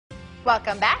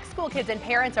Welcome back. School kids and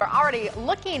parents are already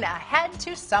looking ahead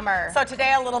to summer. So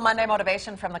today, a little Monday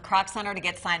motivation from the Kroc Center to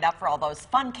get signed up for all those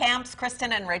fun camps.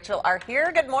 Kristen and Rachel are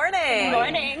here. Good morning. Good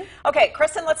morning. Okay,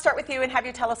 Kristen, let's start with you and have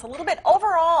you tell us a little bit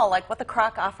overall, like what the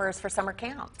Kroc offers for summer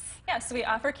camps. Yeah, so we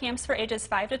offer camps for ages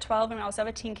 5 to 12, and we also have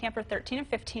a teen camp for 13 and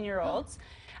 15-year-olds.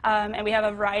 And we have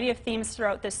a variety of themes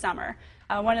throughout this summer.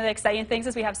 One of the exciting things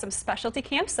is we have some specialty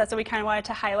camps. That's what we kind of wanted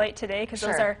to highlight today, because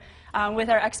those are with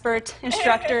our expert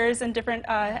instructors and different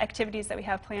activities that we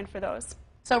have planned for those.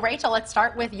 So Rachel, let's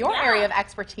start with your area of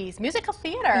expertise, musical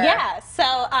theater. Yeah, so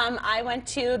I went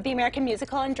to the American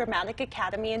Musical and Dramatic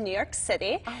Academy in New York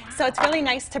City. Oh, wow. So it's really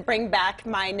nice to bring back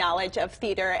my knowledge of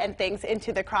theater and things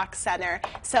into the Kroc Center.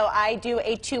 So I do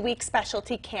a 2-week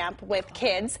specialty camp with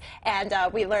kids, and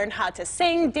we learn how to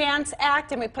sing, dance,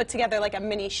 act, and we put together like a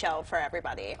mini show for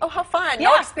everybody. Oh, how fun. Yeah.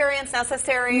 No experience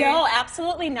necessary? No,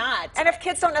 absolutely not. And if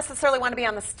kids don't necessarily want to be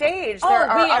on the stage, there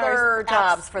are other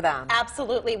jobs for them.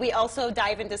 Absolutely. We also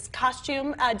dive into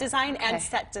costume design and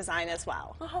set design as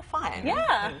well. Oh, how fun.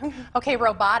 Yeah. Okay,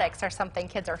 robotics are something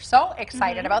kids are so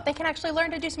excited about. They can actually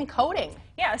learn to do some coding.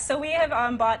 Yeah, so we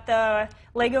have bought the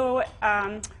Lego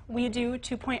We Do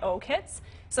 2.0 kits.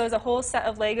 So there's a whole set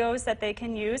of Legos that they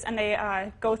can use, and they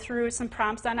go through some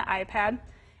prompts on an iPad,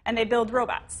 and they build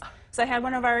robots. So I had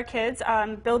one of our kids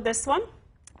build this one.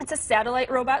 It's a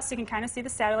satellite robot, so you can kind of see the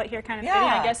satellite here kind of fitting.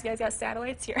 I guess you guys got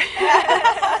satellites here.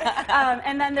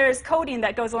 And then there's coding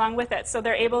that goes along with it. So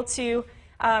they're able to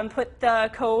put the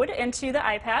code into the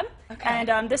iPad.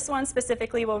 And this one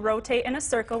specifically will rotate in a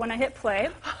circle when I hit play.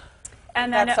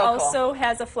 And then it also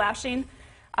has a flashing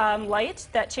light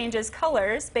that changes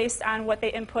colors based on what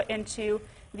they input into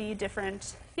the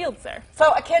different fields there.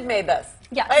 So a kid made this?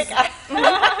 Yes.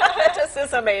 That just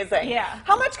is amazing. Yeah.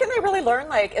 How much can they really learn?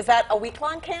 Like, is that a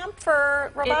week-long camp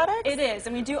for robotics? It is,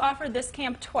 and we do offer this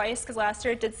camp twice, because last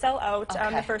year it did sell out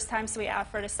the first time, so we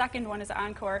offered a second one as an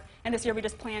encore, and this year we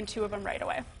just planned 2 of them right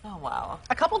away. Oh, wow.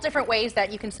 A couple different ways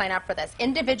that you can sign up for this,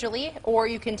 individually, or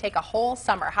you can take a whole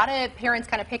summer. How do parents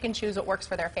kind of pick and choose what works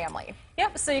for their family?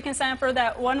 Yep, so you can sign up for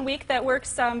that 1 week that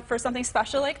works for something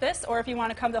special like this, or if you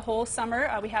want to come the whole summer,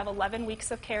 we have 11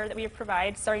 weeks of care that we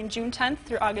provide starting June 10th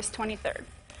through August 23rd.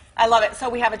 I love it. So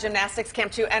we have a gymnastics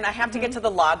camp too, and I have to get to the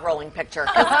log rolling picture.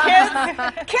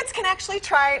 Kids can actually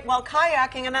try, well,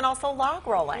 kayaking and then also log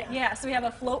rolling. Yeah, so we have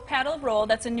a float paddle roll.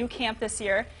 That's a new camp this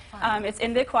year. It's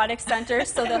in the aquatic center,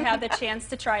 so they'll have the chance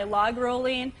to try log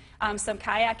rolling, some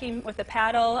kayaking with a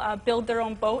paddle, build their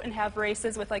own boat, and have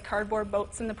races with like cardboard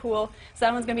boats in the pool. So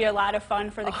that one's going to be a lot of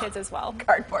fun for the kids as well.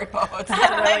 Cardboard boats.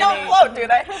 Really they don't float, do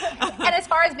they? And as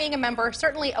far as being a member,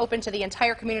 certainly open to the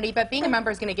entire community, but being a member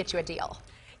is going to get you a deal.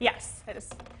 Yes, it is.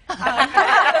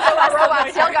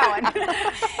 Robot's still going.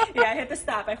 Yeah, I hit the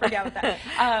stop. I forgot about that.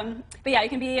 But yeah, you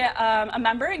can be a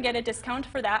member and get a discount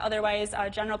for that. Otherwise,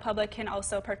 general public can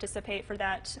also participate for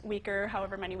that week or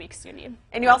however many weeks you need.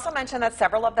 And you also mentioned that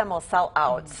several of them will sell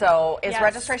out. So is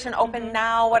registration open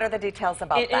now? What are the details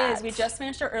about that? It is. We just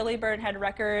finished our early bird and had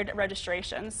record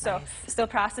registrations. So still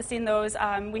processing those.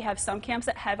 We have some camps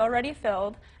that have already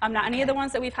filled. Not any of the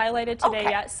ones that we've highlighted today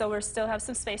yet, so we still have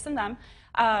some space in them.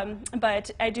 But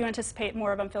I do anticipate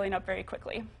more of them filling up very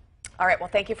quickly. All right, well,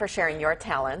 thank you for sharing your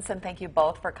talents, and thank you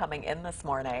both for coming in this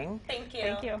morning. Thank you.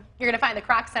 Thank you. You're going to find the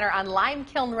Kroc Center on Lime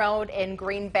Kiln Road in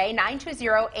Green Bay.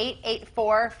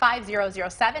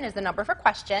 920-884-5007 is the number for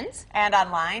questions. And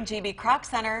online,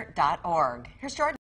 gbkroccenter.org. Here's Jordan.